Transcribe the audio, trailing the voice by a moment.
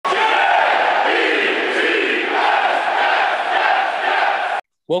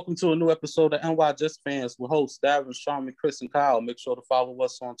Welcome to a new episode of NY Just Fans with hosts Darren, Sharman, Chris, and Kyle. Make sure to follow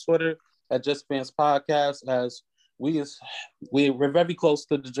us on Twitter at Just Fans Podcast as we're very close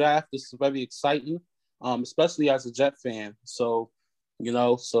to the draft. This is very exciting, especially as a Jet fan. So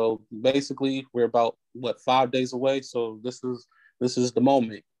basically we're about 5 days away. So this is the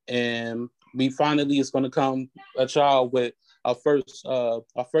moment, and we finally is going to come at y'all with our first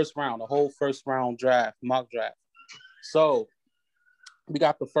round, a whole first round draft, mock draft. So we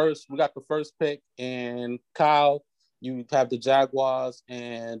got the first pick, and Kyle, you have the Jaguars,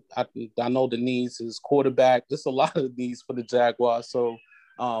 and I know the needs is quarterback. There's a lot of needs for the Jaguars, so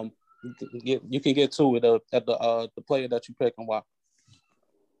you can get to it at the player that you pick and why.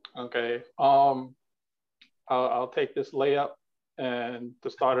 Okay, I'll take this layup and to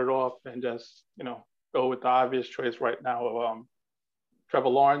start it off, and just go with the obvious choice right now of Trevor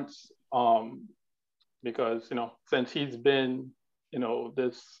Lawrence, because since he's been the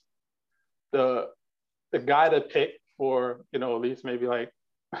guy to pick for at least maybe like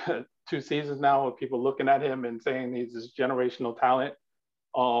 2 seasons now, of people looking at him and saying he's this generational talent.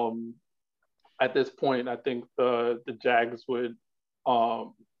 At this point, I think the Jags would have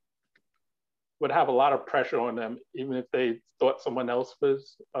a lot of pressure on them, even if they thought someone else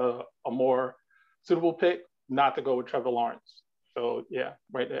was a more suitable pick, not to go with Trevor Lawrence. So yeah,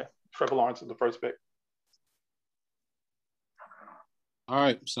 right there, Trevor Lawrence is the first pick. All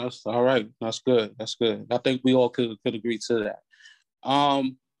right, so that's all right. That's good. I think we all could agree to that.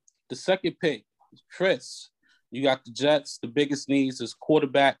 The second pick, Chris, you got the Jets. The biggest needs is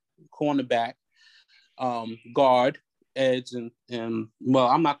quarterback, cornerback, guard, edge, and well,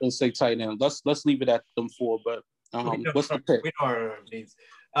 I'm not going to say tight end. Let's leave it at them 4. But what's the pick? We know our needs.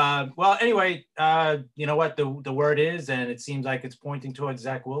 Well, anyway, you know what the word is, and it seems like it's pointing towards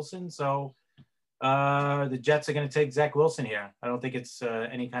Zach Wilson. So. The Jets are going to take Zach Wilson here. I don't think it's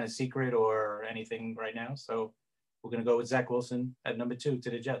any kind of secret or anything right now. So we're going to go with Zach Wilson at number 2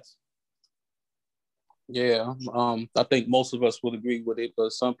 to the Jets. Yeah, I think most of us would agree with it,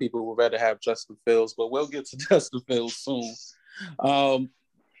 but some people would rather have Justin Fields. But we'll get to Justin Fields soon.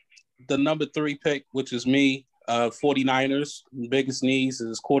 The number 3 pick, which is me, 49ers. Biggest needs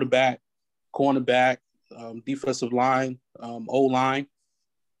is quarterback, cornerback, defensive line, O-line.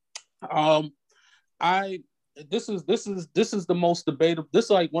 This is the most debatable. This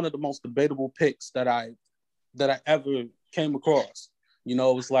is like one of the most debatable picks that I ever came across.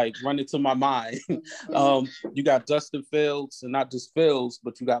 It's like running to my mind. You got Justin Fields, and not just Fields,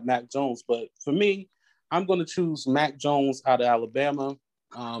 but you got Mac Jones. But for me, I'm going to choose Mac Jones out of Alabama.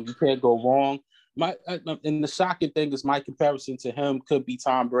 You can't go wrong. And the shocking thing is my comparison to him could be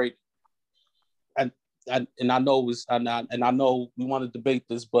Tom Brady. And I know I know we want to debate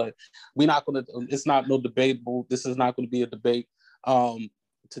this, but we're not going to. It's not no debatable. This is not going to be a debate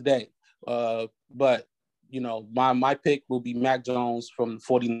today. But my pick will be Mac Jones from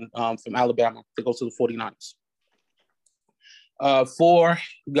Alabama to go to the 49ers. 4,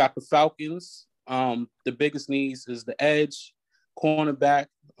 you got the Falcons. The biggest needs is the edge, cornerback,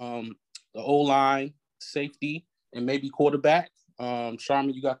 the O-line, safety, and maybe quarterback.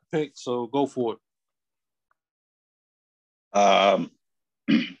 Sharman, you got the pick, so go for it.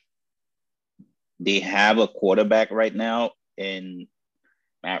 They have a quarterback right now, and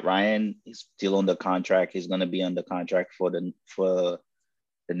Matt Ryan is still on the contract. He's going to be under contract for the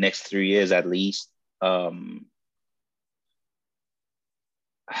next 3 years at least.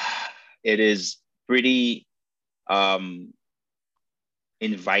 It is pretty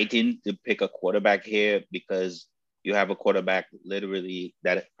inviting to pick a quarterback here, because you have a quarterback literally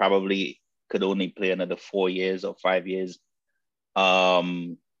that probably could only play another 4 years or 5 years.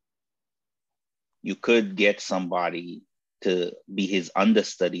 You could get somebody to be his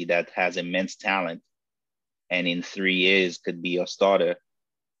understudy that has immense talent, and in 3 years could be your starter.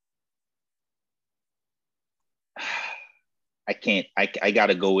 I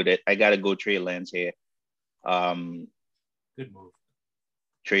gotta go with it. I gotta go Trey Lance here. Good move.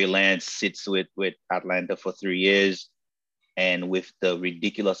 Trey Lance sits with Atlanta for 3 years, and with the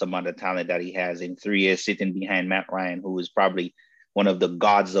ridiculous amount of talent that he has, in 3 years sitting behind Matt Ryan, who is probably one of the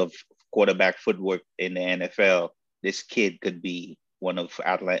gods of quarterback footwork in the NFL, this kid could be one of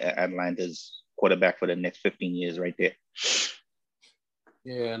Atlanta's quarterback for the next 15 years right there.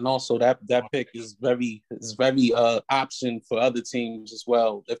 Yeah, and also that pick is very option for other teams as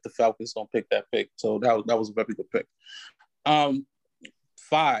well if the Falcons don't pick that pick. So that was a very good pick. 5,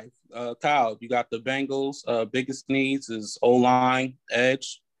 Kyle, you got the Bengals. Biggest needs is O-line,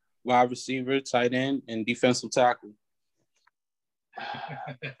 edge, wide receiver, tight end, and defensive tackle.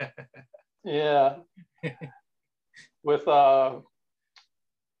 Yeah. With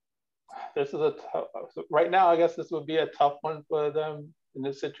this is a tough, right now, I guess this would be a tough one for them in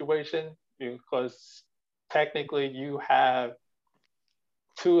this situation because technically you have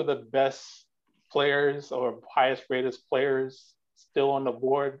two of the best players or highest rated players still on the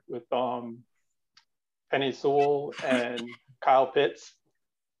board with Penny Sewell and Kyle Pitts.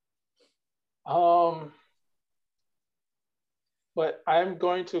 But I'm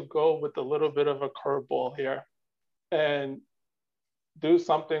going to go with a little bit of a curveball here and do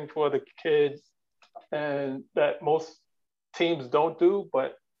something for the kids and that most teams don't do,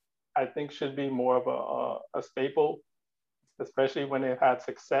 but I think should be more of a staple, especially when they've had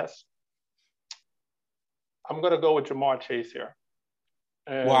success. I'm going to go with Jamar Chase here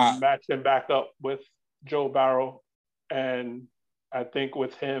and match him back up with Joe Barrow. And I think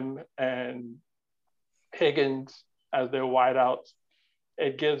with him and Higgins as their wideouts,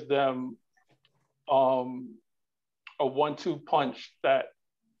 it gives them a 1-2 punch that,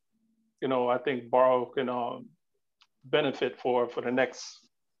 I think Barrow can benefit for the next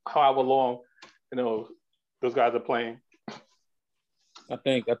however long, those guys are playing. I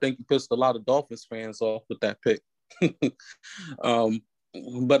think you pissed a lot of Dolphins fans off with that pick.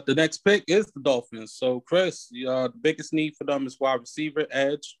 But the next pick is the Dolphins. So, Chris, the biggest need for them is wide receiver,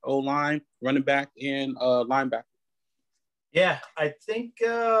 edge, O-line, running back, and linebacker. Yeah, I think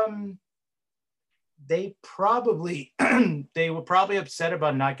they were probably upset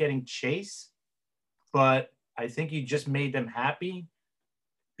about not getting Chase, but I think you just made them happy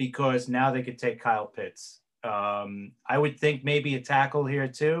because now they could take Kyle Pitts. I would think maybe a tackle here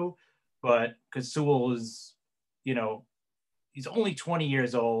too, but because Sewell is, he's only 20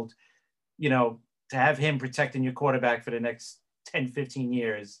 years old, to have him protecting your quarterback for the next 10, 15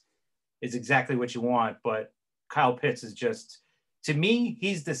 years is exactly what you want. But Kyle Pitts is just, to me,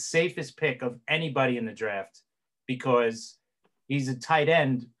 he's the safest pick of anybody in the draft because he's a tight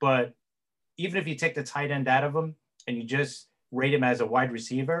end. But even if you take the tight end out of him and you just rate him as a wide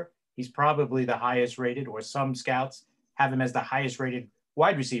receiver, he's probably the highest rated, or some scouts have him as the highest rated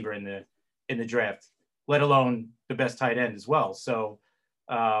wide receiver in the draft, let alone the best tight end as well. So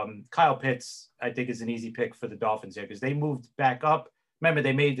Kyle Pitts, I think, is an easy pick for the Dolphins here because they moved back up. Remember,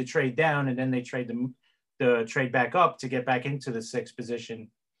 they made the trade down and then they trade the trade back up to get back into the 6th position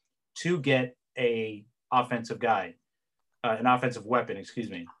to get an offensive weapon, excuse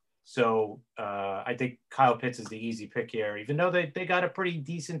me. So I think Kyle Pitts is the easy pick here, even though they got a pretty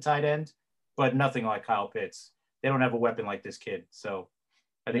decent tight end, but nothing like Kyle Pitts. They don't have a weapon like this kid. So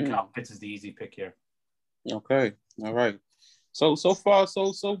I think Kyle Pitts is the easy pick here. Okay. All right. So far,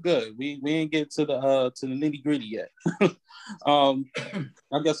 so good. We ain't get to the nitty gritty yet.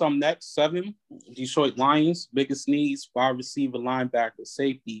 I guess I'm next. 7, Detroit Lions, biggest needs, wide receiver, linebacker,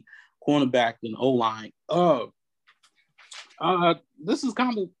 safety, cornerback, and O-line. This is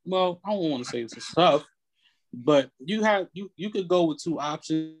kind of, well, I don't want to say this is tough, but you could go with 2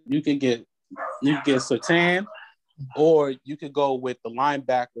 options. You can get Surtain, or you could go with the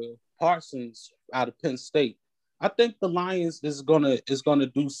linebacker Parsons out of Penn State. I think the Lions is gonna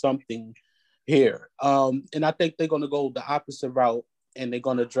do something here, and I think they're gonna go the opposite route, and they're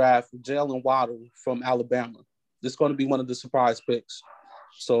gonna draft Jalen Waddle from Alabama. This is gonna be one of the surprise picks.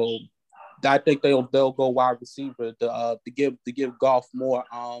 So I think they'll go wide receiver to give Goff more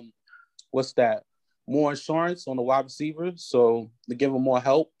more insurance on the wide receiver, so to give him more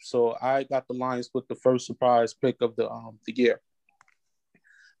help. So I got the Lions with the first surprise pick of the year.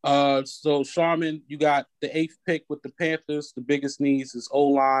 So Sharman, you got the 8th pick with the Panthers. The biggest needs is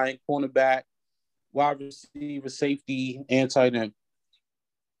O-line, cornerback, wide receiver, safety, and tight end.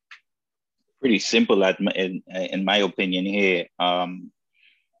 Pretty simple in my opinion here.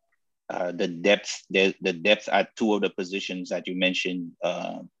 The depth at 2 of the positions that you mentioned.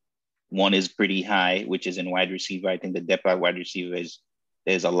 One is pretty high, which is in wide receiver. I think the depth at wide receiver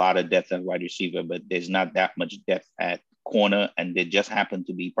there's a lot of depth at wide receiver, but there's not that much depth at corner, and they just happen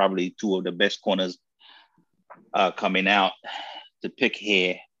to be probably 2 of the best corners coming out to pick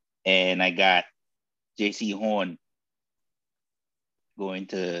here. And I got J.C. Horn going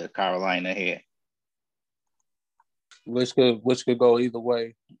to Carolina here. Which could go either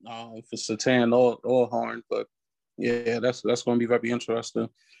way for Surtain or Horn, but yeah, that's going to be very interesting.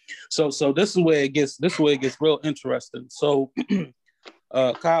 So this is where it gets real interesting. So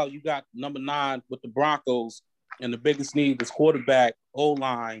Kyle, you got number 9 with the Broncos, and the biggest need is quarterback,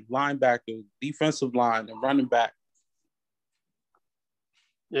 O-line, linebacker, defensive line, and running back.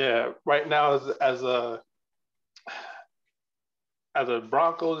 Yeah, right now as a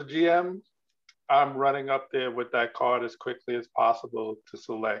Broncos GM, I'm running up there with that card as quickly as possible to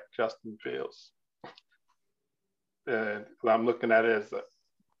select Justin Fields. And I'm looking at it as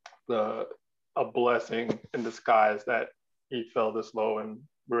a blessing in disguise that he fell this low and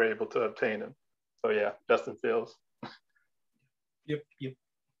we're able to obtain him. So yeah, Justin Fields. Yep.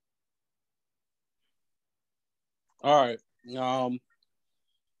 All right. You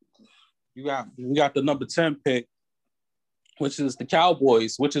got the number 10 pick, which is the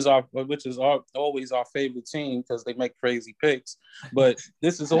Cowboys, which is always our favorite team because they make crazy picks. But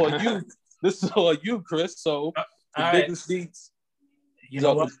this is all you. This is all you, Chris. So the biggest needs. You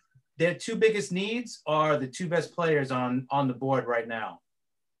know what? Their two biggest needs are the two best players on the board right now.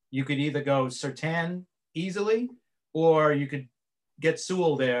 You could either go Surtain easily, or you could get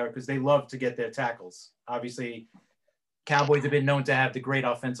Sewell there because they love to get their tackles. Obviously, Cowboys have been known to have the great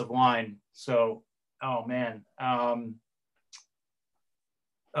offensive line. So, oh man.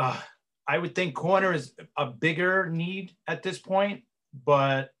 I would think corner is a bigger need at this point,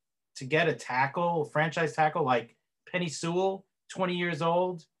 but to get a tackle, franchise tackle like Penny Sewell, 20 years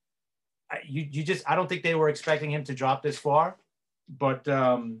old, I don't think they were expecting him to drop this far, but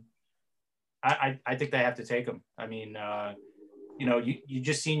I think they have to take him. I mean, you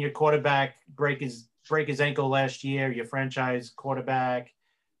just seen your quarterback break his ankle last year. Your franchise quarterback,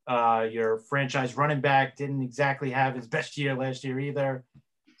 your franchise running back didn't exactly have his best year last year either.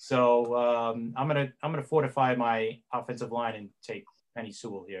 So I'm gonna fortify my offensive line and take Penny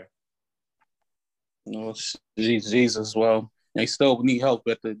Sewell here. Oh, Jesus, well, they still need help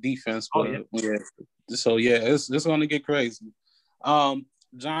at the defense. But yeah. So yeah, it's gonna get crazy.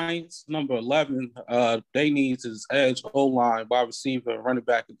 Giants number 11. They need his edge, O-line, wide receiver, running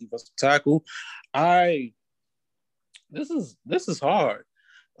back, and defensive tackle. This is hard.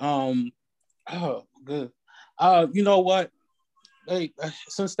 Oh, good. You know what?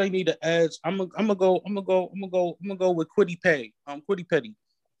 Since they need an edge, I'm gonna go with Kwity Paye. Kwity Petty.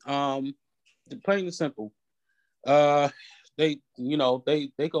 Plain and simple. They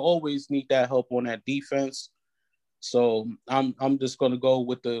could always need that help on that defense. So I'm just gonna go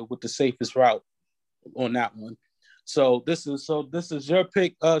with the safest route on that one. So this is your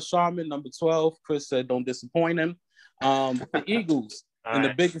pick, Sharman, number 12. Chris said don't disappoint him. The Eagles and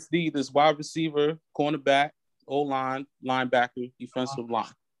the biggest need is wide receiver, cornerback, O-line, linebacker, defensive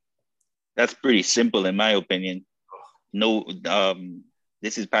line. That's pretty simple in my opinion. No,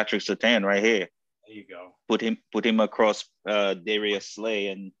 this is Patrick Surtain right here. There you go. Put him across Darius Slay,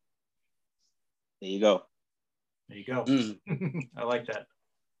 and there you go. There you go. I like that.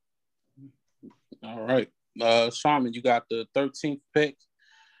 All right. Sharman, you got the 13th pick,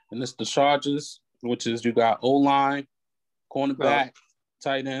 and it's the Chargers, which is you got O-line, cornerback,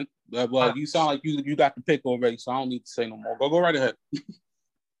 tight end. Well, you sound like you got the pick already, so I don't need to say no more. Go right ahead.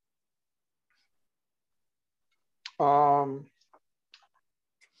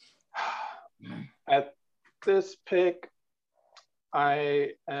 At this pick,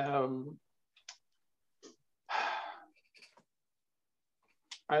 I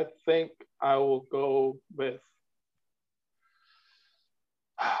think I will go with,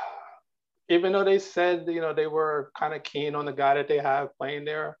 even though they said, they were kind of keen on the guy that they have playing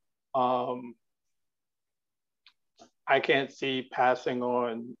there, I can't see passing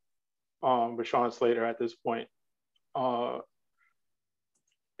on Rashawn Slater at this point. They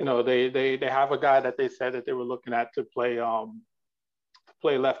have a guy that they said that they were looking at to play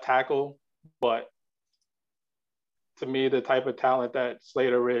left tackle, but to me, the type of talent that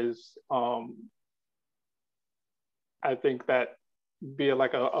Slater is, I think that be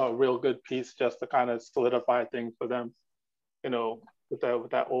like a real good piece just to kind of solidify things for them, with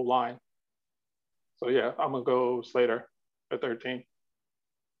that old line. So yeah, I'm gonna go Slater at 13.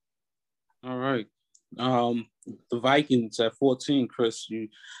 All right. The Vikings at 14, Chris, the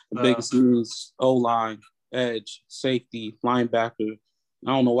biggest news, O-line, edge, safety, linebacker.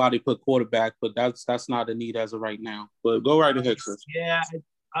 I don't know why they put quarterback, but that's not a need as of right now. But go right ahead, Chris. Yeah,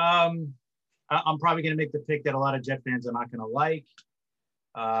 I'm probably going to make the pick that a lot of Jet fans are not going to like.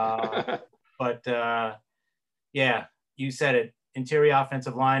 But yeah, you said it. Interior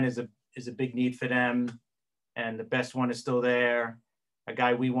offensive line is a big need for them, and the best one is still there. A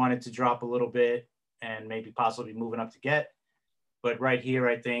guy we wanted to drop a little bit and maybe possibly moving up to get. But right here,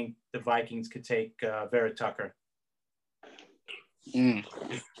 I think the Vikings could take Vera Tucker. Swing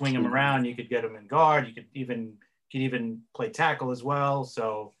him around. You could get him in guard. You could even play tackle as well.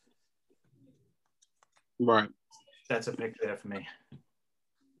 So, right, that's a pick there for me.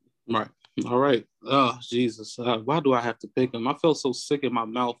 Right. All right. Oh, Jesus. Why do I have to pick him? I felt so sick in my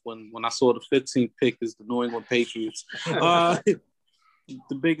mouth when I saw the 15th pick is the New England Patriots. The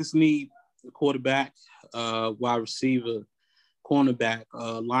biggest need, quarterback, wide receiver, cornerback,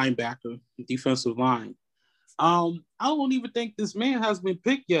 linebacker, defensive line. I don't even think this man has been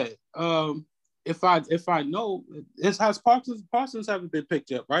picked yet. If I know, it has Parsons haven't been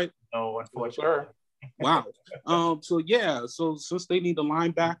picked yet, right? No, unfortunately. Wow. So yeah, so since they need a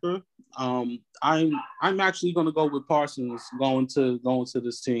linebacker, I'm actually gonna go with Parsons going to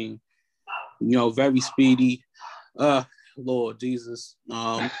this team. You know, very speedy. Lord Jesus.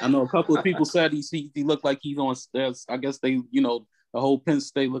 I know a couple of people said he looked like he's on steroids. I guess they, you know, the whole Penn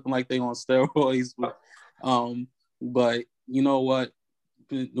State looking like they on steroids. But you know what?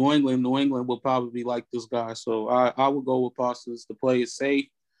 New England will probably like this guy. So I will go with Parsons. The play is safe,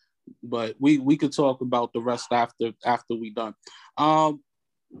 but we could talk about the rest after we done.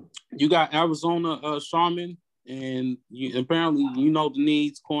 You got Arizona Sharman, and apparently you know the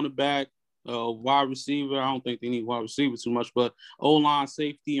needs: cornerback, wide receiver. I don't think they need wide receiver too much, but O-line,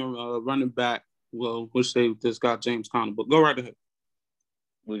 safety, and running back. Well, which they just got James Conner, but go right ahead.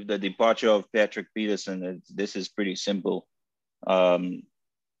 With the departure of Patrick Peterson, this is pretty simple.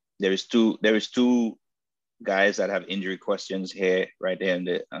 There is two guys that have injury questions here, right there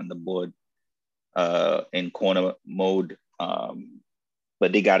on the board, in corner mode.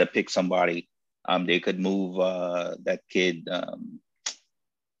 But they got to pick somebody. They could move that kid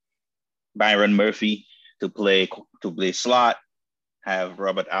Byron Murphy to play slot, have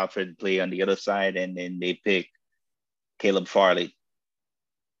Robert Alford play on the other side, and then they pick Caleb Farley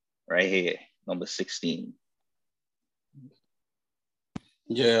right here, number 16.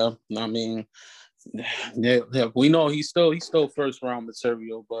 Yeah, I mean, yeah, we know he's still first round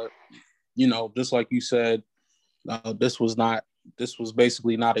material, but you know, just like you said, this was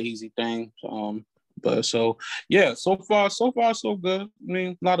basically not an easy thing. But so yeah, so far so good. I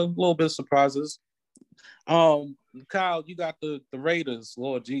mean, a little bit of surprises. Kyle, you got the Raiders,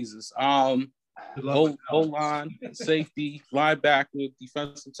 Lord Jesus. O-line, safety, linebacker,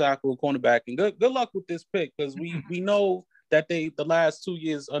 defensive tackle, cornerback, and good luck with this pick, because we know that the last 2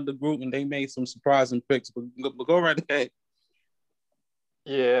 years under Gruden, they made some surprising picks. But go right ahead.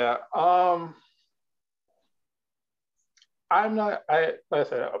 Yeah. Like I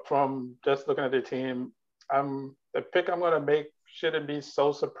said, from just looking at the team, the pick I'm going to make shouldn't be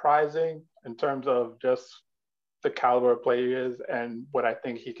so surprising in terms of just the caliber of player he is and what I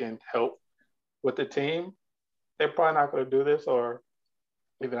think he can help with the team. They're probably not going to do this or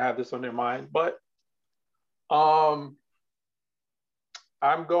even have this on their mind, but I'm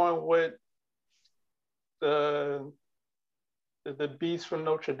going with the beast from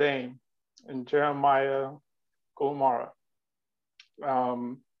Notre Dame and Jeremiah Gomara.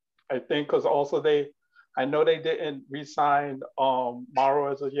 I think because also I know they didn't re-sign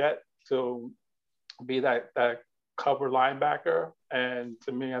Morrow as of yet to be that cover linebacker, and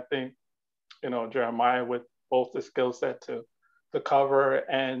to me, I think, you know, Jeremiah with both the skill set to cover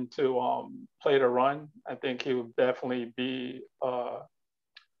and to play the run, I think he would definitely be a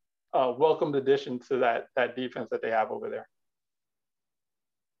welcomed addition to that defense that they have over there.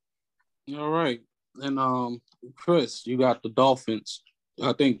 All right. And Chris, you got the Dolphins.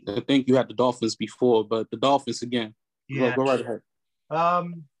 I think you had the Dolphins before, but the Dolphins again. Yeah. Go right ahead.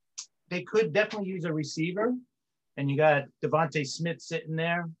 They could definitely use a receiver, and you got Devontae Smith sitting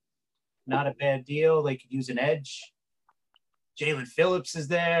there. Not a bad deal. They could use an edge. Jalen Phillips is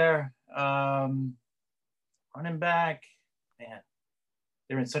there. Running back, man,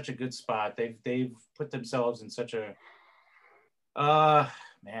 they're in such a good spot. They've put themselves in such a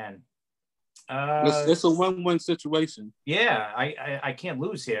man. It's a win-win situation. Yeah, I can't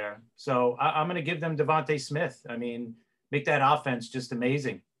lose here. So I'm going to give them Devontae Smith. I mean, make that offense just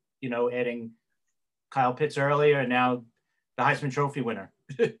amazing. You know, adding Kyle Pitts earlier, and now the Heisman Trophy winner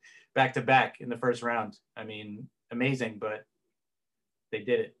back to back in the first round. I mean, amazing, but they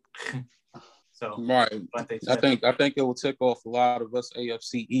did it. So right, I think it will tick off a lot of us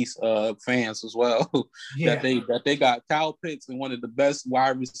AFC East fans as well. Yeah. that they got Kyle Pitts and one of the best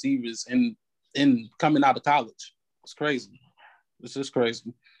wide receivers in coming out of college. It's crazy. It's just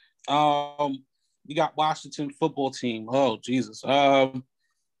crazy. You got Washington football team. Oh Jesus.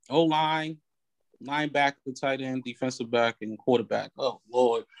 O-line, linebacker, tight end, defensive back, and quarterback. Oh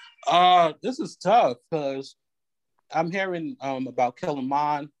Lord. This is tough because I'm hearing about Kellen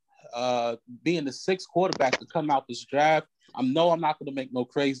Mond being the sixth quarterback to come out this draft. I'm not going to make no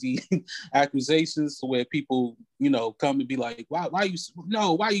crazy accusations where people, you know, come and be like, why you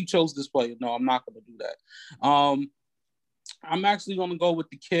chose this player? No, I'm not going to do that. I'm actually going to go with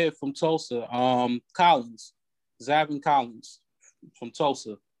the kid from Tulsa, Collins, Zaven Collins from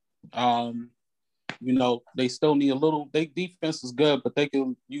Tulsa. You know, they still need their defense is good, but they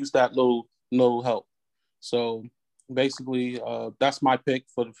can use that little help. So basically, that's my pick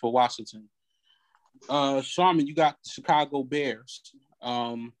for Washington. Sharman, you got the Chicago Bears.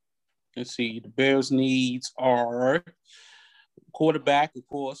 Let's see. The Bears' needs are quarterback, of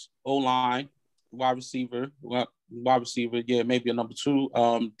course, O-line, wide receiver, yeah, maybe a number two.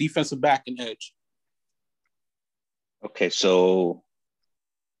 Defensive back and edge. Okay, so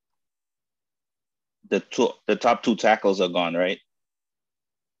the top two tackles are gone, right?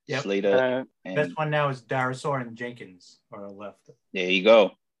 Yep. Slater. Best one now is Darisaw and Jenkins are left. There you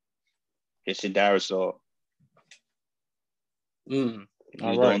go. Christian Darisaw. All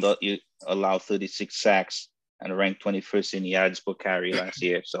right. You allow 36 sacks and ranked 21st in yards per carry last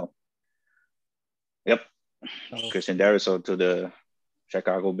year. So, yep. Christian Darisaw to the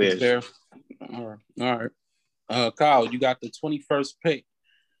Chicago Bears. All right. Kyle, you got the 21st pick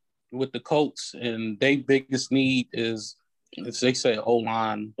with the Colts, and their biggest need is, they say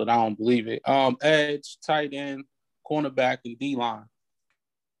O-line, but I don't believe it. Edge, tight end, cornerback, and D-line.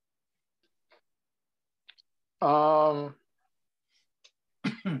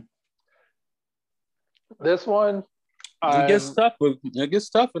 This one, it gets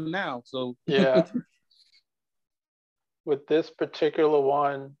tougher now. So yeah, with this particular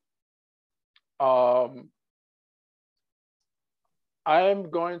one, I'm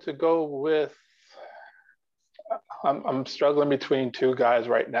going to go with. I'm struggling between two guys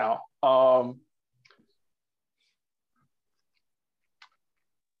right now. You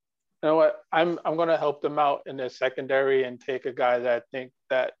know what? I'm going to help them out in their secondary and take a guy that I think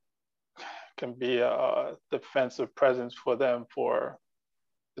that can be a defensive presence for them for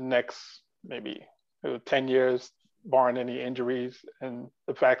the next maybe 10 years, barring any injuries, and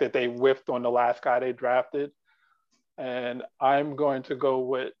the fact that they whiffed on the last guy they drafted. And I'm going to go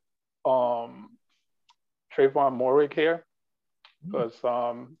with Trayvon Moehrig here, because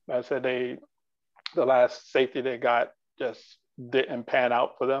I said the last safety they got just didn't pan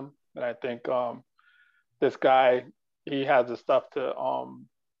out for them. And I think this guy, he has the stuff to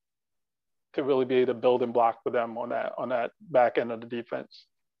really be the building block for them on that back end of the defense.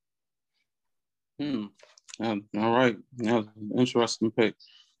 All right. Yeah, interesting pick.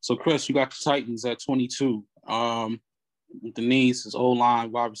 So, Chris, you got the Titans at 22. The needs is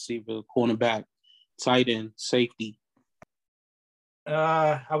O-line, wide receiver, cornerback, tight end, safety.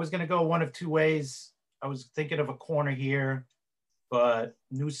 I was going to go one of two ways. I was thinking of a corner here, but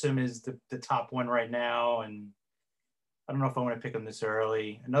Newsome is the top one right now, and I don't know if I want to pick him this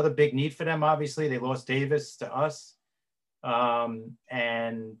early. Another big need for them, obviously. They lost Davis to us.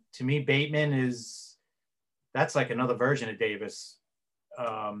 And to me, Bateman that's like another version of Davis.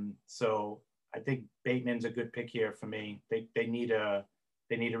 So I think Bateman's a good pick here for me. They need a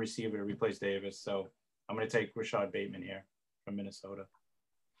receiver to replace Davis. So I'm going to take Rashad Bateman here from Minnesota.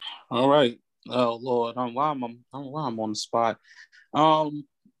 All right. Oh Lord, why I'm on the spot.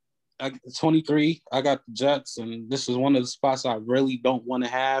 23. I got the Jets, and this is one of the spots I really don't want to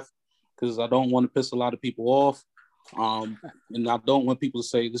have because I don't want to piss a lot of people off. And I don't want people to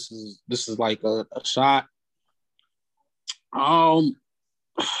say this is like a shot.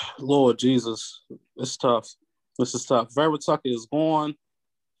 Lord Jesus, it's tough. This is tough. Vera Tucker is gone.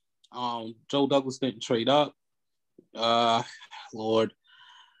 Joe Douglas didn't trade up. Lord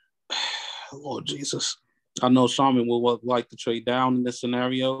Jesus. I know Sharman would like to trade down in this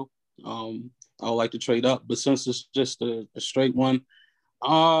scenario. I would like to trade up, but since it's just a straight one,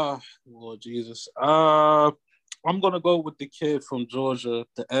 Lord Jesus. I'm gonna go with the kid from Georgia,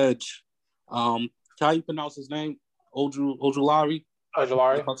 the edge. How you pronounce his name? Ojulari.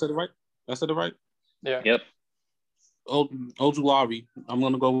 Ojulari. I said it right? I said it right? Yeah. Yep. Ojulari. I'm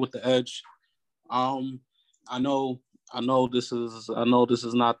gonna go with the edge. I know this is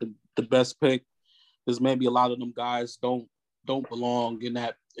not the best pick, because maybe a lot of them guys don't belong in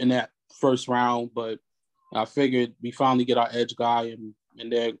that first round, but I figured we finally get our edge guy,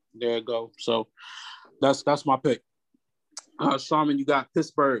 and there it go. So that's my pick. Sharman, you got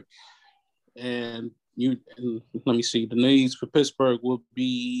Pittsburgh, and let me see. The needs for Pittsburgh will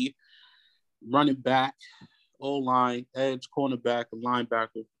be running back, O-line, edge, cornerback, and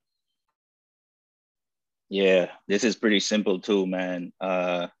linebacker. Yeah, this is pretty simple too, man.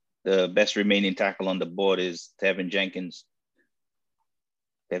 The best remaining tackle on the board is Tevin Jenkins.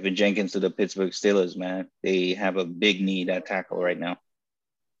 Tevin Jenkins to the Pittsburgh Steelers, man. They have a big need at tackle right now.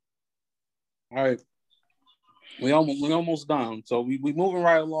 All right. We almost done. So we moving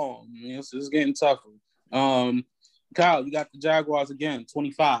right along. It's getting tougher. Kyle, you got the Jaguars again,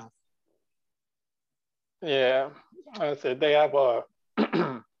 25. Yeah. I said they have a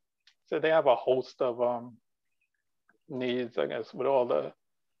host of needs, I guess, with all the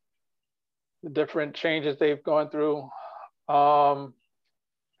different changes they've gone through.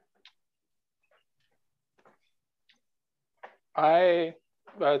 I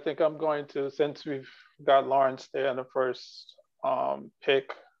think I'm going to, since we've got Lawrence there in the first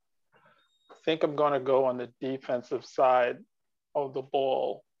pick, I think I'm going to go on the defensive side of the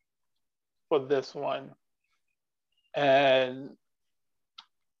ball for this one. And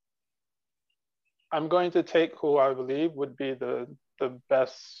I'm going to take who I believe would be the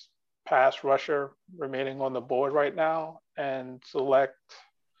best pass rusher remaining on the board right now and select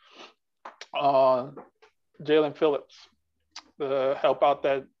Jalen Phillips to help out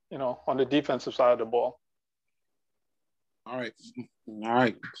that, on the defensive side of the ball. All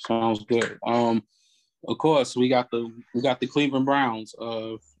right, sounds good. Of course, we got the Cleveland Browns.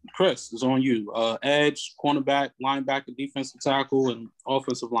 Chris, it's on you. Edge, cornerback, linebacker, defensive tackle, and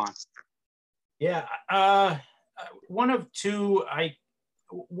offensive line. Yeah, one of two I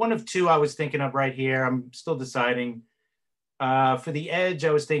was thinking of right here. I'm still deciding. For the edge,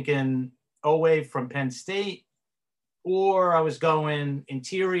 I was thinking Oweh from Penn State, or I was going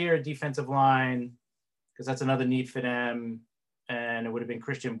interior defensive line because that's another need for them, and it would have been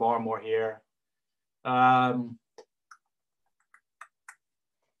Christian Barmore here. I'm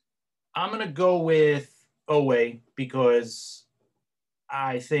gonna go with Oweh because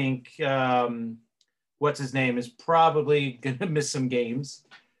I think what's his name is probably gonna miss some games,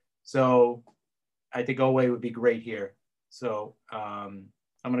 so I think Oweh would be great here. So I'm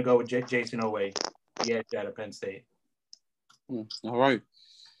gonna go with Jason Oweh, the edge out of Penn State. All right.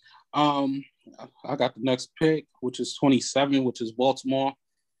 I got the next pick, which is 27, which is Baltimore,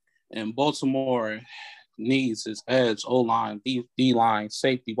 and Baltimore needs his edge, O-line, D-line,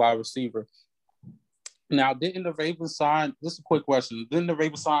 safety, wide receiver. Now, didn't the Ravens sign? This is a quick question. Didn't the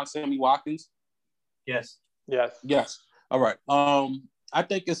Ravens sign Sammy Watkins? Yes. All right. I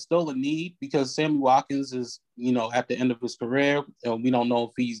think it's still a need because Sammy Watkins is, at the end of his career, and we don't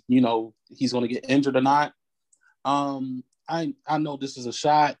know if he's going to get injured or not. I know this is a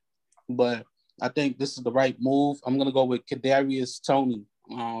shot, but I think this is the right move. I'm going to go with Kadarius Toney.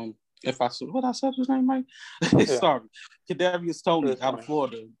 If I said his name right? Yeah. Sorry. Kadarius Toney out of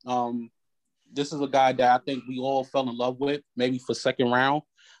Florida. This is a guy that I think we all fell in love with, maybe for second round.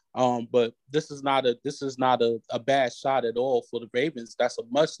 But this is not a bad shot at all for the Ravens. That's a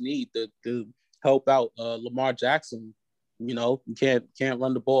must need to help out Lamar Jackson. You can't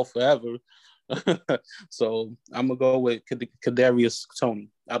run the ball forever. So I'm gonna go with Kadarius Toney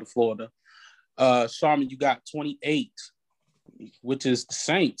out of Florida. Sharman, you got 28, which is the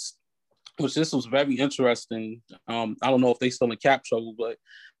Saints, which this was very interesting. I don't know if they still in cap trouble, but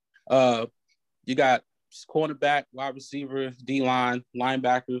you got cornerback, wide receiver, D-line,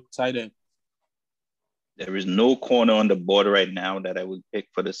 linebacker, tight end. There is no corner on the board right now that I would pick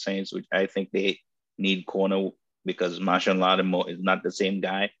for the Saints, which I think they need corner because Marshall Lattimore is not the same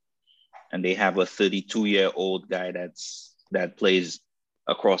guy. And they have a 32-year-old guy that plays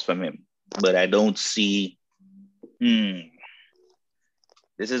across from him. But I don't see this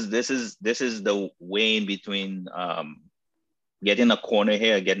is the way in between getting a corner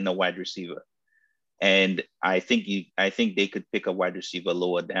here, getting a wide receiver. And I think they could pick a wide receiver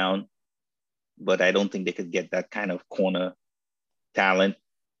lower down, but I don't think they could get that kind of corner talent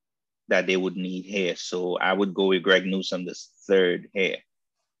that they would need here. So I would go with Greg Newsome, the third here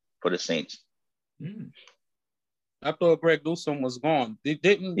for the Saints. I thought Greg Newsome was gone.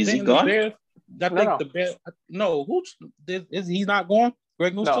 Is he gone? The Bears. No, is he not gone?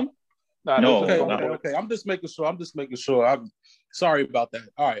 Greg Newsome? No. Okay. I'm just making sure. I'm sorry about that.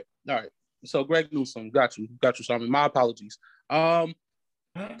 All right. So Greg Newsome, got you, Simon. My apologies. Kyle,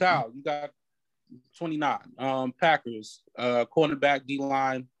 you got 29. Packers, cornerback,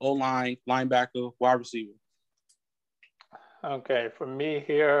 D-line, O-line, linebacker, wide receiver. Okay, for me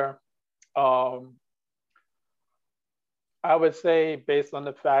here, I would say based on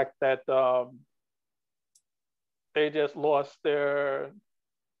the fact that they just lost their,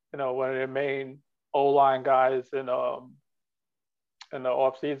 one of their main O-line guys in the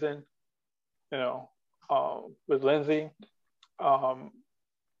offseason, with Lindsey.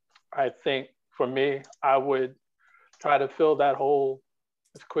 I think for me, I would try to fill that hole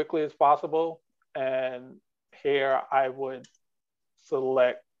as quickly as possible. And here I would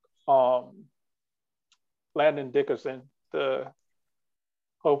select Landon Dickerson to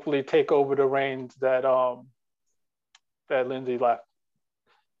hopefully take over the reins that that Lindsey left.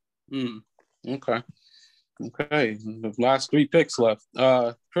 Okay. The last 3 picks left.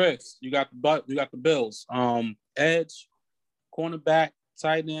 Chris, you got the Bills. Edge, cornerback,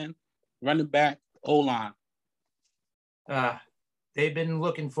 tight end, running back, O-line. They've been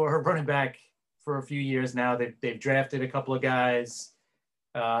looking for a running back for a few years now. They've drafted a couple of guys.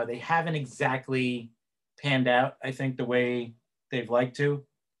 They haven't exactly panned out, I think, the way they've liked to.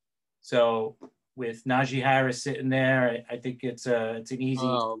 So with Najee Harris sitting there, I think it's an easy.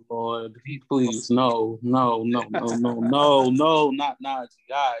 Oh Lord, please, no, not Najee.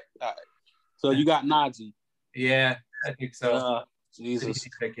 All right. So you got Najee. Yeah, I think so. Jesus.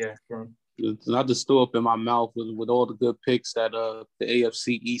 Pick, yeah, for him. I just threw up in my mouth with all the good picks that the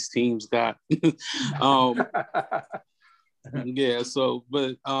AFC East teams got. Yeah. So,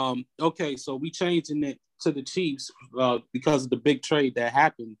 but okay. So we changing it to the Chiefs because of the big trade that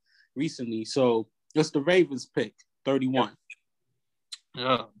happened recently. So it's the Ravens pick 31. Yep.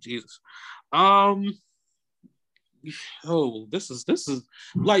 Oh Jesus. Oh, this is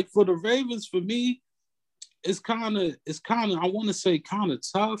like for the Ravens for me. It's kind of I want to say kind of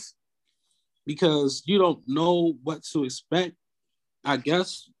tough because you don't know what to expect. I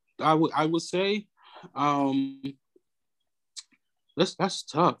guess I would say that's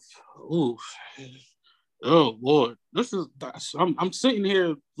tough. Ooh. Oh Lord, I'm sitting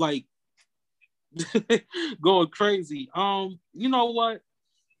here like going crazy. You know what?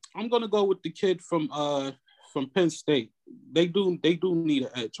 I'm gonna go with the kid from Penn State. They do need an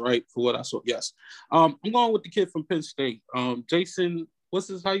edge, right? For what I saw. Yes. I'm going with the kid from Penn State. Jason,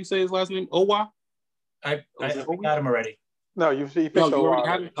 how you say his last name? Owa? I got him already. No, you picked you Owa already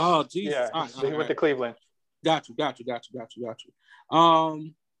had him? Oh, Jesus. Yeah, all he went to Cleveland. Got you.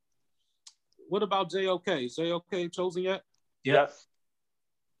 What about JOK? Is JOK chosen yet? Yes.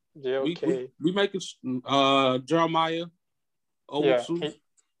 JOK. We making Jeremiah Owusu.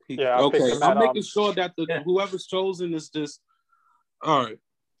 Yeah, okay. I'm making sure that whoever's chosen is just all right.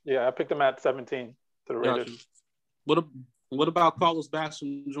 Yeah, I picked him at 17 to the Raiders. What about Carlos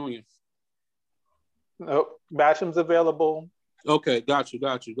Basham Jr.? Nope, Basham's available. Okay, got you.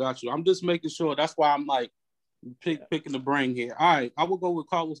 I'm just making sure. That's why I'm like picking the brain here. All right, I will go with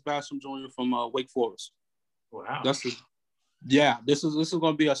Carlos Basham Jr. from Wake Forest. Wow. This is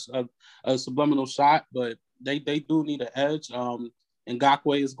going to be a subliminal shot, but they do need an edge.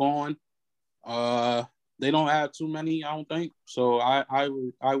 Ngakoue is gone. They don't have too many, I don't think. So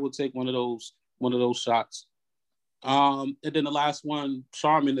I would take one of those shots. And then the last one,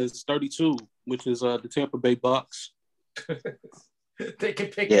 Sharman is 32, which is the Tampa Bay Bucks. They can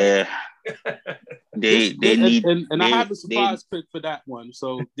pick it. They need I have a surprise pick for that one.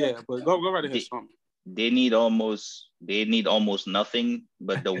 So yeah, but go right ahead, Sharman. They need almost nothing,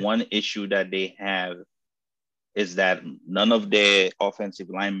 but the one issue that they have is that none of their offensive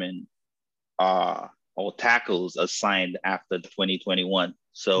linemen or tackles are signed after 2021.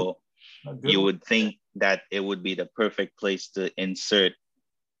 So you would think that it would be the perfect place to insert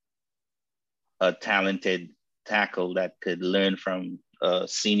a talented tackle that could learn from a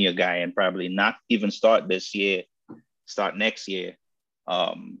senior guy and probably not even start this year, start next year.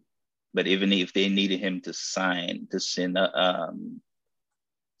 But even if they needed him to send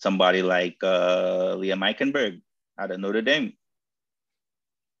somebody like Liam Eichenberg out of Notre Dame.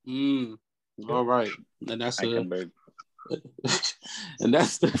 All right, and that's Eichenberg. And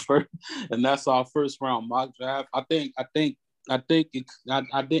that's our first round mock draft. I didn't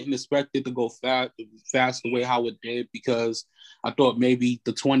expect it to go fast the way how it did because I thought maybe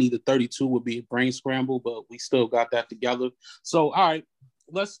the 20 to 32 would be a brain scramble, but we still got that together. So all right,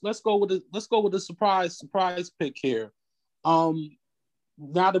 let's go with the surprise pick here.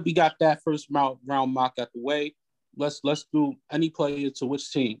 Now that we got that first round mock out the way, let's do any player to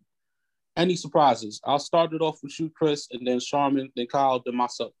which team. Any surprises? I'll start it off with you, Chris, and then Sharman, then Kyle, then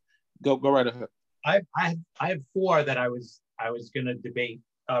myself. Go right ahead. I have four that I was gonna debate.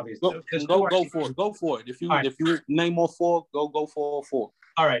 Obviously, go for it. If you name all four, go for all four.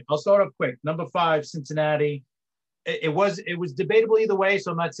 All right, I'll start off quick. Number 5, Cincinnati. It was debatable either way,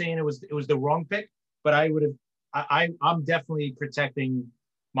 so I'm not saying it was the wrong pick, but I'm definitely protecting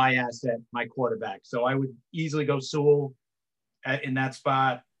my asset, my quarterback. So I would easily go Sewell in that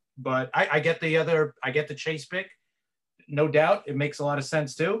spot. But I get the Chase pick. No doubt. It makes a lot of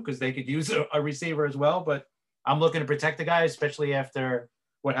sense too, because they could use a receiver as well. But I'm looking to protect the guy, especially after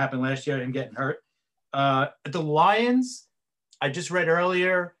what happened last year and getting hurt. The Lions, I just read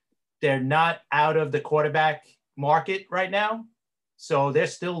earlier, they're not out of the quarterback market right now. So they're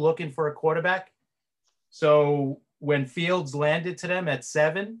still looking for a quarterback. So when Fields landed to them at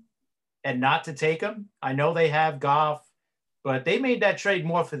 7 and not to take him, I know they have Goff, but they made that trade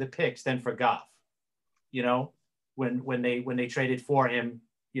more for the picks than for Goff, when they traded for him,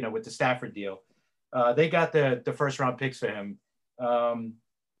 with the Stafford deal. They got the first round picks for him.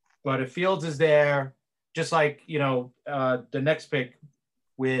 But if Fields is there, just like, the next pick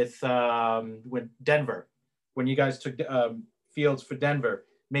with Denver, when you guys took Fields for Denver,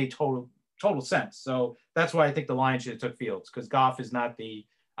 made total total sense. So that's why I think the Lions should have took Fields, because Goff is not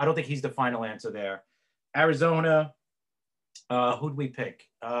I don't think he's the final answer there. Arizona, who'd we pick?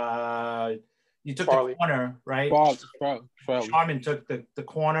 You took Farley. the corner, right? Farley. Sharman took the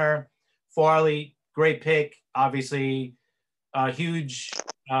corner. Farley, great pick. Obviously, huge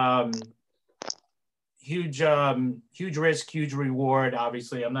risk, huge reward.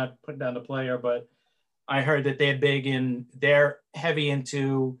 Obviously, I'm not putting down the player, but I heard that they're heavy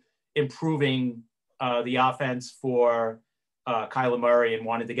into improving the offense for Kyler Murray and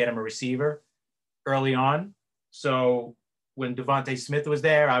wanted to get him a receiver early on. So when Devontae Smith was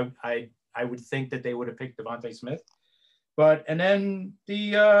there, I would think that they would have picked Devontae Smith. And then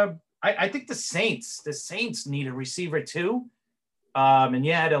I think the Saints need a receiver too. And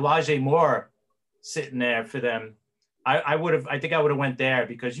you had Elijah Moore sitting there for them. I think I would have went there,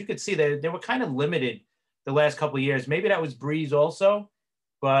 because you could see that they were kind of limited the last couple of years. Maybe that was Breeze also,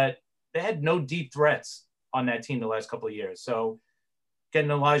 but they had no deep threats on that team the last couple of years. So getting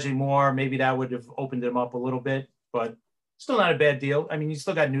Elijah Moore, maybe that would have opened them up a little bit, but still not a bad deal. I mean, you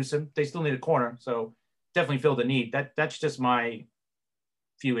still got Newsom. They still need a corner, so definitely filled the need. That's just my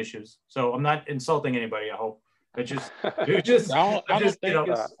few issues. So I'm not insulting anybody, I hope. But I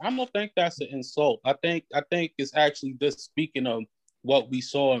don't think that's an insult. I think it's actually just speaking of what we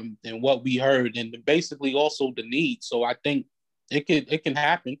saw and what we heard, and basically also the need. So I think it can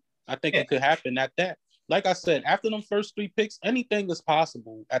happen. I think it could happen at that. Like I said, after them first 3 picks, anything is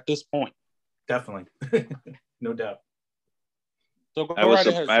possible at this point. Definitely. No doubt. So I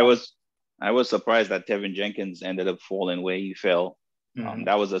was surprised that Tevin Jenkins ended up falling where he fell. Mm-hmm.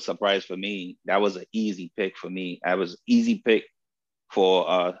 That was a surprise for me. That was an easy pick for me. That was an easy pick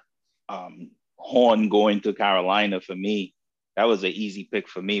for Horn going to Carolina for me. That was an easy pick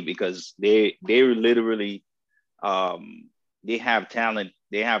for me, because they literally they have talent.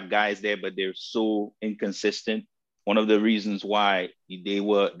 They have guys there, but they're so inconsistent. One of the reasons why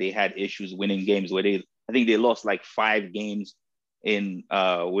they had issues winning games, where I think they lost like 5 games in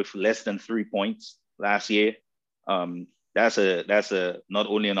with less than 3 points last year. That's a not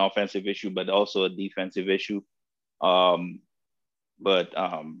only an offensive issue, but also a defensive issue. But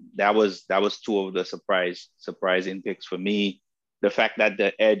that was 2 of the surprising picks for me. The fact that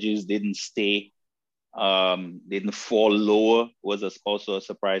the edges didn't fall lower was also a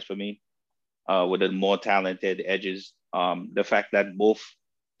surprise for me. With the more talented edges, the fact that both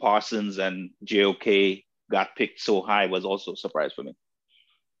Parsons and JOK got picked so high was also a surprise for me.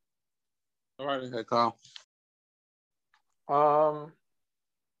 All right, ahead, Kyle.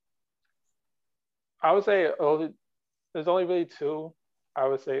 I would say there's only really 2. I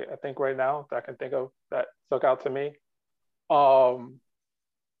would say, I think right now that I can think of that stuck out to me.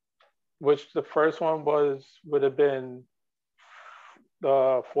 Which the first one would have been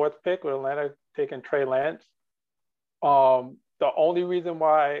the 4th pick with Atlanta taking Trey Lance. The only reason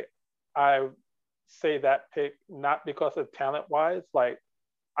why I say that pick, not because of talent wise, like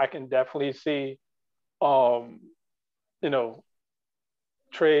I can definitely see,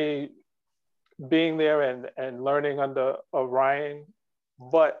 Trey being there and learning under Ryan,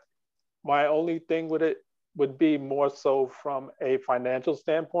 but my only thing with it would be more so from a financial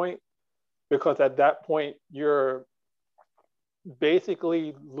standpoint, because at that point you're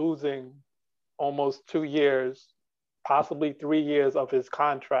basically losing almost 2 years, possibly 3 years of his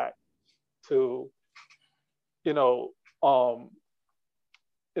contract to, to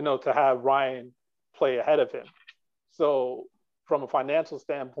have Ryan play ahead of him. So from a financial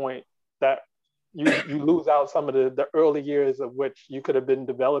standpoint, that you lose out some of the early years of which you could have been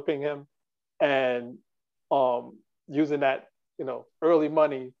developing him and using that, early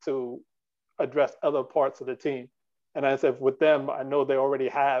money to address other parts of the team. And as I said, with them, I know they already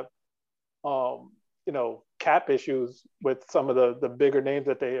have, cap issues with some of the bigger names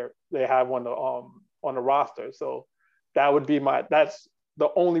that they have on the roster. So that's the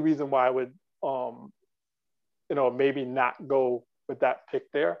only reason why I would, maybe not go with that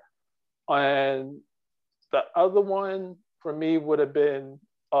pick there. And the other one for me would have been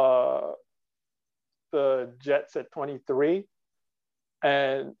the Jets at 23.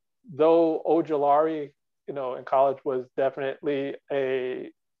 And though Ojulari, in college was definitely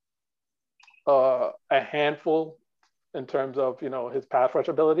a handful in terms of, his pass rush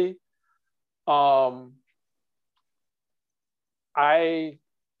ability, I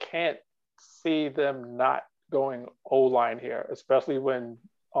can't see them not going O-line here, especially when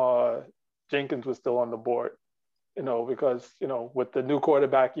Jenkins was still on the board, because, with the new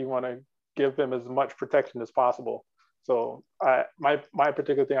quarterback, you want to give them as much protection as possible. So my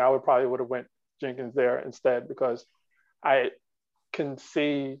particular thing, I would have went Jenkins there instead, because I can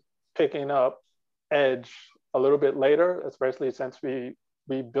see picking up edge a little bit later, especially since we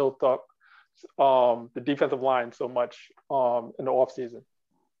built up the defensive line so much in the offseason.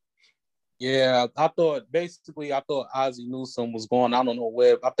 Yeah, I thought Ozzie Newsome was going, I don't know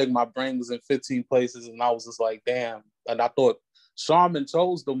where. I think my brain was in 15 places, and I was just like, damn. And I thought Sharman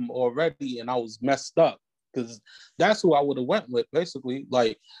chose them already, and I was messed up because that's who I would have went with, basically.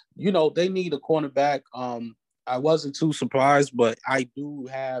 Like, you know, they need a cornerback. I wasn't too surprised, but I do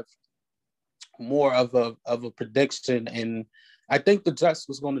have more of a prediction, and I think the Jets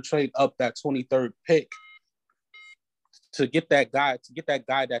was going to trade up that 23rd pick to get that guy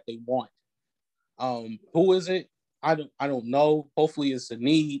that they want. Who is it? I don't know. Hopefully it's a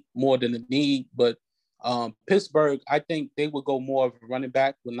need more than a need, but Pittsburgh, I think they would go more of a running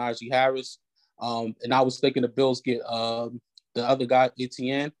back with Najee Harris. And I was thinking the Bills get the other guy,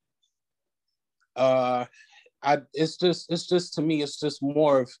 Etienne. It's just to me, it's just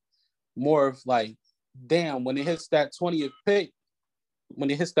more of like, damn, when it hits that 20th pick,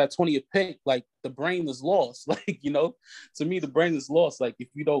 like the brain is lost. Like, you know, to me, the brain is lost. Like, if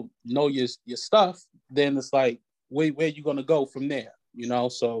you don't know your stuff, then it's like, where you gonna go from there? You know,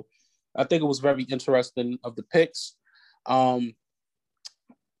 so I think it was very interesting of the picks. And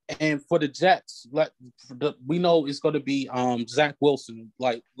for the Jets, we know it's going to be Zach Wilson.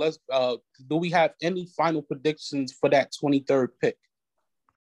 Like, do we have any final predictions for that 23rd pick?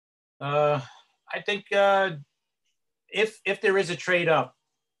 I think if there is a trade up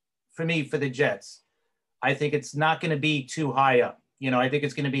for me for the Jets, I think it's not going to be too high up. You know, I think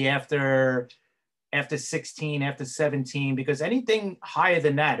it's going to be after 16, after 17, because anything higher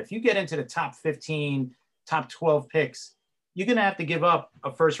than that, if you get into the top 15, top 12 picks, you're going to have to give up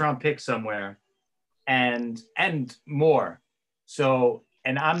a first round pick somewhere and more. So,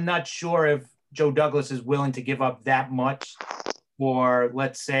 and I'm not sure if Joe Douglas is willing to give up that much for,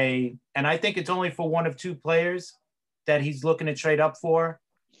 let's say, and I think it's only for one of two players that he's looking to trade up for.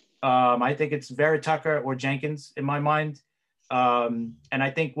 I think it's Vera Tucker or Jenkins in my mind. And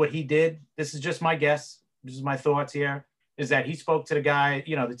I think what he did, this is just my guess, this is my thoughts here, is that he spoke to the guy,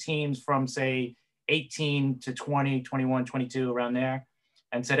 you know, the teams from, say, 18 to 20, 21, 22, around there,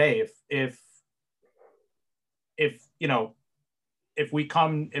 and said, hey, if you know, if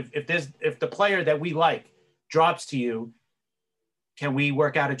the player that we like drops to you, can we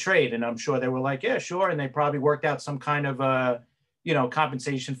work out a trade? And I'm sure they were like, yeah, sure. And they probably worked out some kind of you know,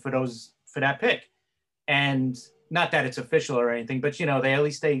 compensation for that pick. And not that it's official or anything, but, you know,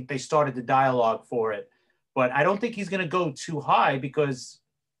 they started the dialogue for it. But I don't think he's going to go too high, because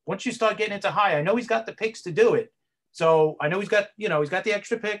once you start getting into high, I know he's got the picks to do it. So I know he's got the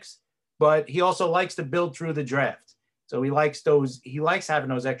extra picks, but he also likes to build through the draft. So he likes having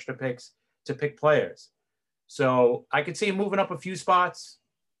those extra picks to pick players. So I could see him moving up a few spots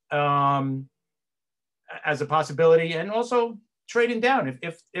as a possibility, and also trading down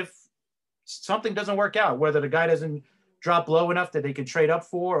if something doesn't work out, whether the guy doesn't drop low enough that they could trade up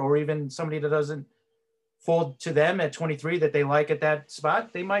for, or even somebody that doesn't fall to them at 23 that they like at that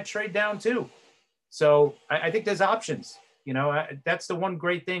spot, they might trade down too. So I think there's options. You know, that's the one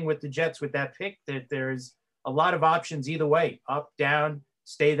great thing with the Jets with that pick, that there's a lot of options either way, up, down,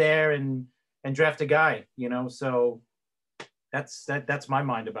 stay there and draft a guy, you know. So that's my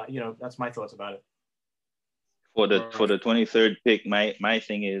mind about, you know, that's my thoughts about it. For the 23rd pick, my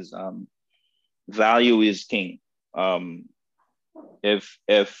thing is value is king. If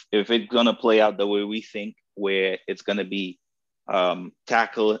it's gonna play out the way we think, where it's gonna be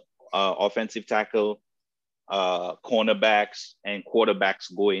tackle, offensive tackle, cornerbacks and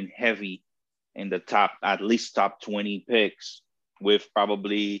quarterbacks going heavy in the at least top 20 picks, with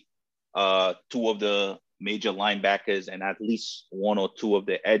probably two of the major linebackers and at least one or two of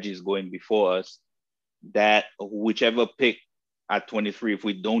the edges going before us, that whichever pick at 23, if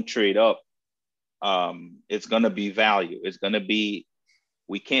we don't trade up, it's going to be value. It's going to be,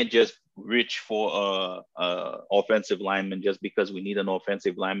 we can't just reach for a offensive lineman just because we need an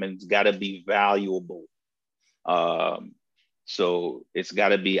offensive lineman. It's got to be valuable. So it's got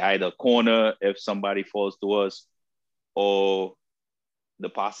to be either corner if somebody falls to us, or the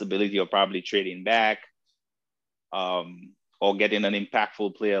possibility of probably trading back, or getting an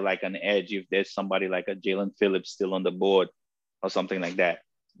impactful player like an edge if there's somebody like a Jalen Phillips still on the board or something like that.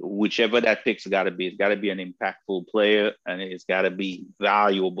 Whichever that pick's got to be, it's got to be an impactful player, and it's got to be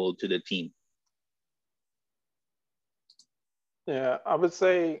valuable to the team. Yeah, I would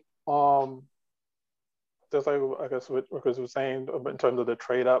say, just like I guess what Chris was saying in terms of the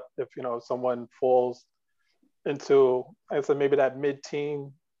trade up, if, you know, someone falls into, I said, maybe that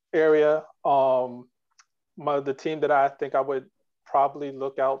mid-team area, the team that I think I would probably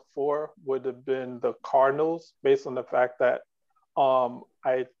look out for would have been the Cardinals, based on the fact that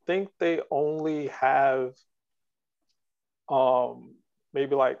I think they only have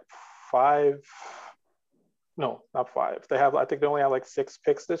maybe like five, no, not five. I think they only have like 6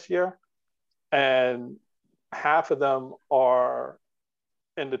 picks this year, and half of them are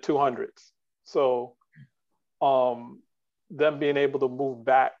in the 200s. So them being able to move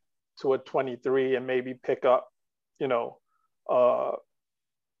back to a 23 and maybe pick up, you know, a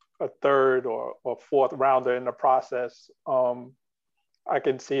third or fourth rounder in the process, I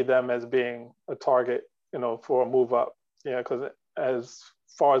can see them as being a target, you know, for a move up. Yeah, because as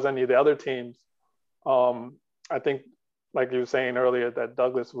far as any of the other teams, I think, like you were saying earlier, that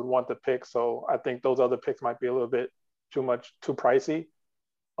Douglas would want the pick. So I think those other picks might be a little bit too pricey,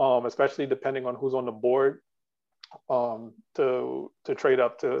 especially depending on who's on the board, to trade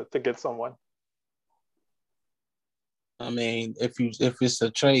up to get someone. I mean, if it's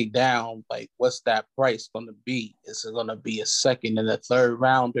a trade down, like what's that price going to be? Is it going to be a second and a third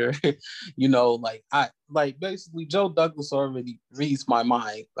rounder? You know, like basically Joe Douglas already reads my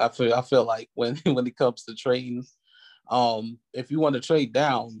mind. I feel like when it comes to trading, if you want to trade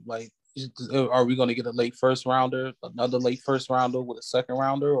down, like, are we going to get a late first rounder, another late first rounder with a second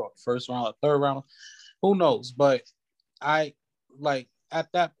rounder, or first round, a third round? Who knows? But I like. At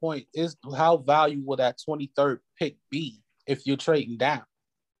that point, is how valuable that 23rd pick be if you're trading down?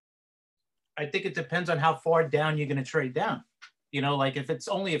 I think it depends on how far down you're going to trade down. You know, like if it's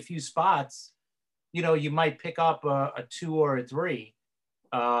only a few spots, you know, you might pick up a 2 or a 3.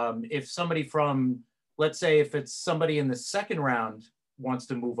 If somebody from, let's say, if it's somebody in the second round wants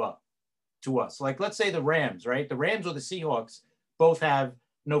to move up to us, like let's say the Rams, right? The Rams or the Seahawks both have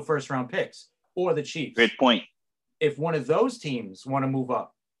no first round picks, or the Chiefs. Great point. If one of those teams want to move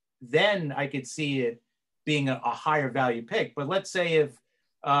up, then I could see it being a higher value pick. But let's say if,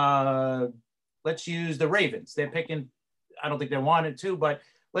 let's use the Ravens. They're picking, I don't think they wanted to, but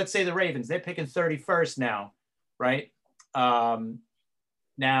let's say the Ravens, they're picking 31st now, right? Now,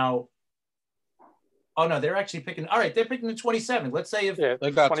 oh no, they're actually picking, all right, they're picking the 27. Let's say if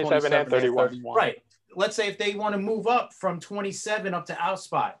they got 27 and 31. Right. Let's say if they want to move up from 27 up to our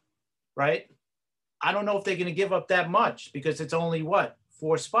spot, right? I don't know if they're going to give up that much because it's only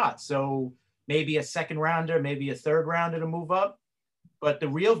 4 spots. So maybe a second rounder, maybe a third rounder to move up. But the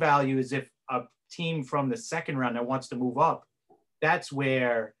real value is if a team from the second round that wants to move up, that's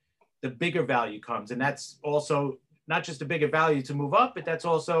where the bigger value comes. And that's also not just a bigger value to move up, but that's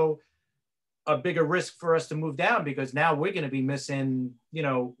also a bigger risk for us to move down, because now we're going to be missing, you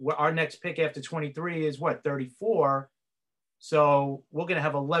know, our next pick after 23 is 34. So we're going to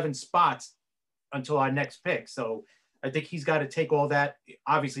have 11 spots until our next pick. So I think he's got to take all that.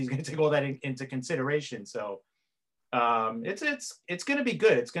 Obviously, he's going to take all that into consideration. So it's going to be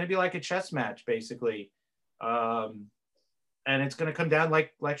good. It's going to be like a chess match, basically. And it's going to come down,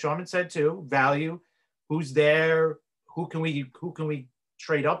 like Sharman said too, value, who's there, who can we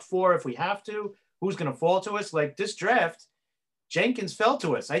trade up for if we have to, who's going to fall to us. Like this draft, Jenkins fell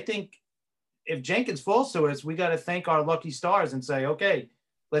to us. I think if Jenkins falls to us, we got to thank our lucky stars and say, okay,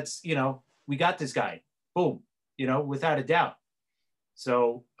 let's, you know, we got this guy, boom, you know, without a doubt.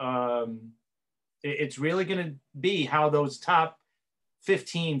 So it's really going to be how those top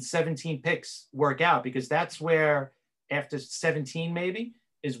 15, 17 picks work out, because that's where after 17 maybe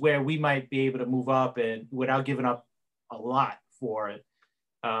is where we might be able to move up and without giving up a lot for it.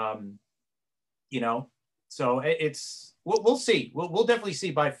 You know, so we'll see. We'll definitely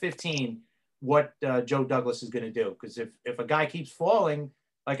see by 15 what Joe Douglas is going to do. Because if a guy keeps falling,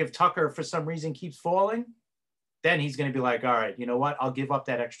 like if Tucker for some reason keeps falling, then he's going to be like, all right, you know what? I'll give up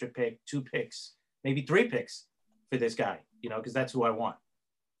that extra pick, 2 picks, maybe 3 picks for this guy, you know, because that's who I want.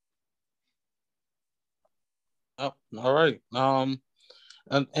 Oh, all right.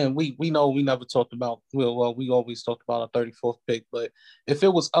 And we know we never talked about, well, we always talked about a 34th pick, but if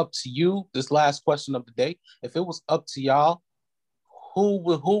it was up to you, this last question of the day, if it was up to y'all, who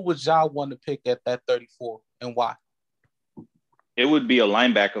would y'all want to pick at that 34 and why? It would be a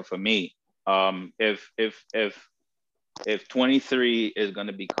linebacker for me. If 23 is going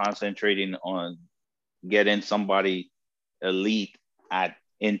to be concentrating on getting somebody elite at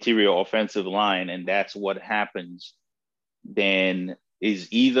interior offensive line, and that's what happens, then is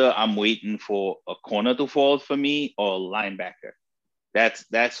either I'm waiting for a corner to fall for me or a linebacker.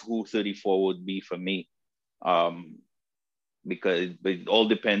 That's who 34 would be for me. Because it all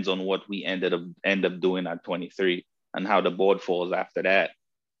depends on what we end up doing at 23 and how the board falls after that.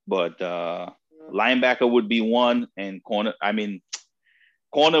 But linebacker would be one, and corner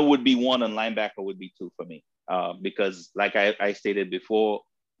would be one, and linebacker would be 2 for me. because like I stated before,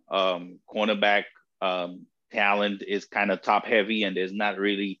 cornerback talent is kind of top heavy, and there's not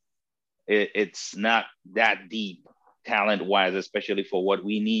really, it's not that deep talent wise, especially for what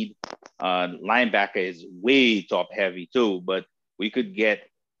we need. Linebacker is way top heavy too, but we could get,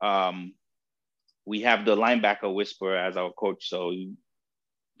 we have the linebacker whisperer as our coach. So,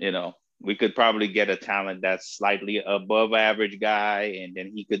 you know, we could probably get a talent that's slightly above average guy, and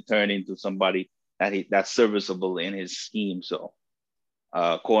then he could turn into somebody that's serviceable in his scheme. So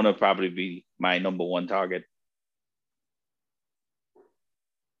corner probably be my number one target.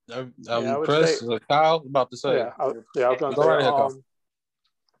 Chris, Kyle, about to say. I was going to say,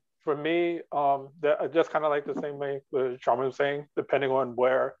 for me, just kind of like the same way Charmin was saying, depending on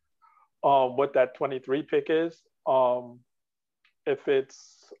where, what that 23 pick is, if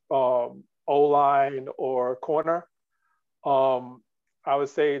it's O-line or corner, I would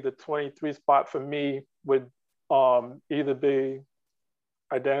say the 23 spot for me would either be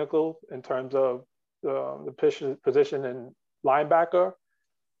identical in terms of the position in linebacker,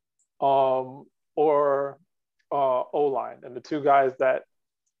 or O-line. And the two guys that,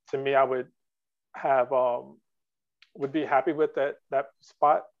 to me, I would have, would be happy with that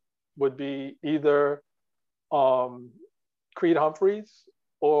spot would be either Creed Humphreys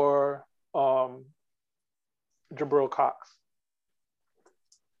or Jabril Cox.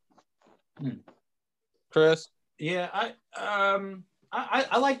 Chris? Yeah,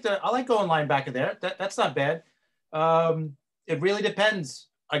 I like going linebacker there. That's not bad. It really depends,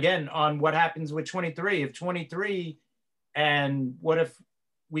 again, on what happens with 23. If 23, and what if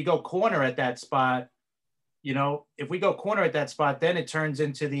we go corner at that spot? You know, if we go corner at that spot, then it turns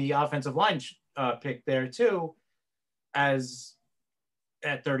into the offensive line pick there too, as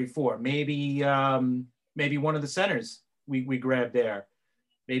at 34. Maybe one of the centers we grab there.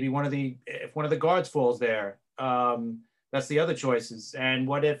 Maybe if one of the guards falls there. That's the other choices. And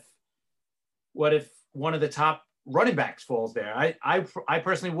what if one of the top running backs falls there? I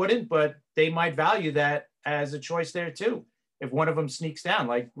personally wouldn't, but they might value that as a choice there too. If one of them sneaks down,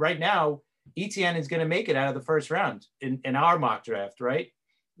 like right now, Etienne is going to make it out of the first round in our mock draft, right?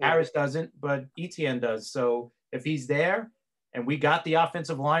 Yeah. Harris doesn't, but Etienne does. So if he's there and we got the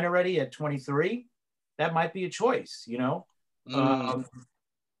offensive line already at 23, that might be a choice, you know?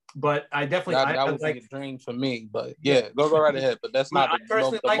 But I definitely that would be a dream for me. But yeah, go right ahead. But that's not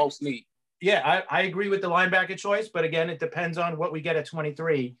the most neat. Yeah, I agree with the linebacker choice, but again, it depends on what we get at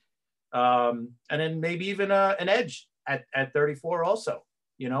 23, and then maybe even an edge at 34 also.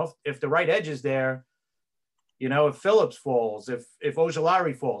 You know, if the right edge is there, you know, if Phillips falls, if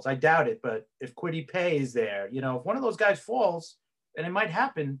Ojulari falls, I doubt it, but if Kwity Paye is there, you know, if one of those guys falls, and it might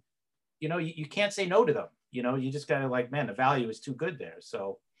happen, you know, you can't say no to them. You know, you just gotta like, man, the value is too good there.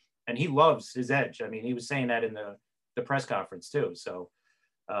 So, and he loves his edge. I mean, he was saying that in the press conference too. So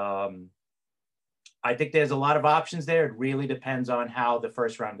I think there's a lot of options there. It really depends on how the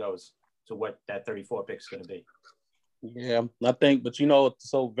first round goes to what that 34 pick is going to be. Yeah, I think, but you know what's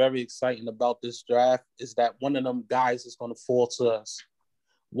so very exciting about this draft is that one of them guys is going to fall to us.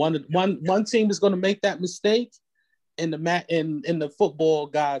 One team is going to make that mistake, and the football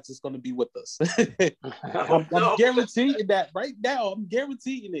gods is going to be with us. I'm guaranteeing that right now. I'm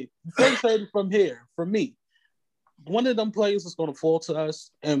guaranteeing it. First heard it from here, from me. One of them players is going to fall to us,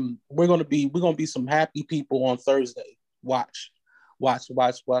 and we're going to be some happy people on Thursday. Watch what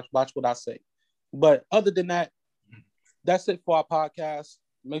I say. But other than that, that's it for our podcast.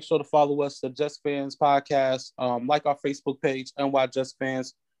 Make sure to follow us, the Just Fans Podcast. Like our Facebook page, NY Just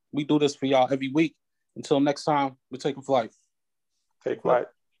Fans. We do this for y'all every week. Until next time, we're taking flight. Take flight.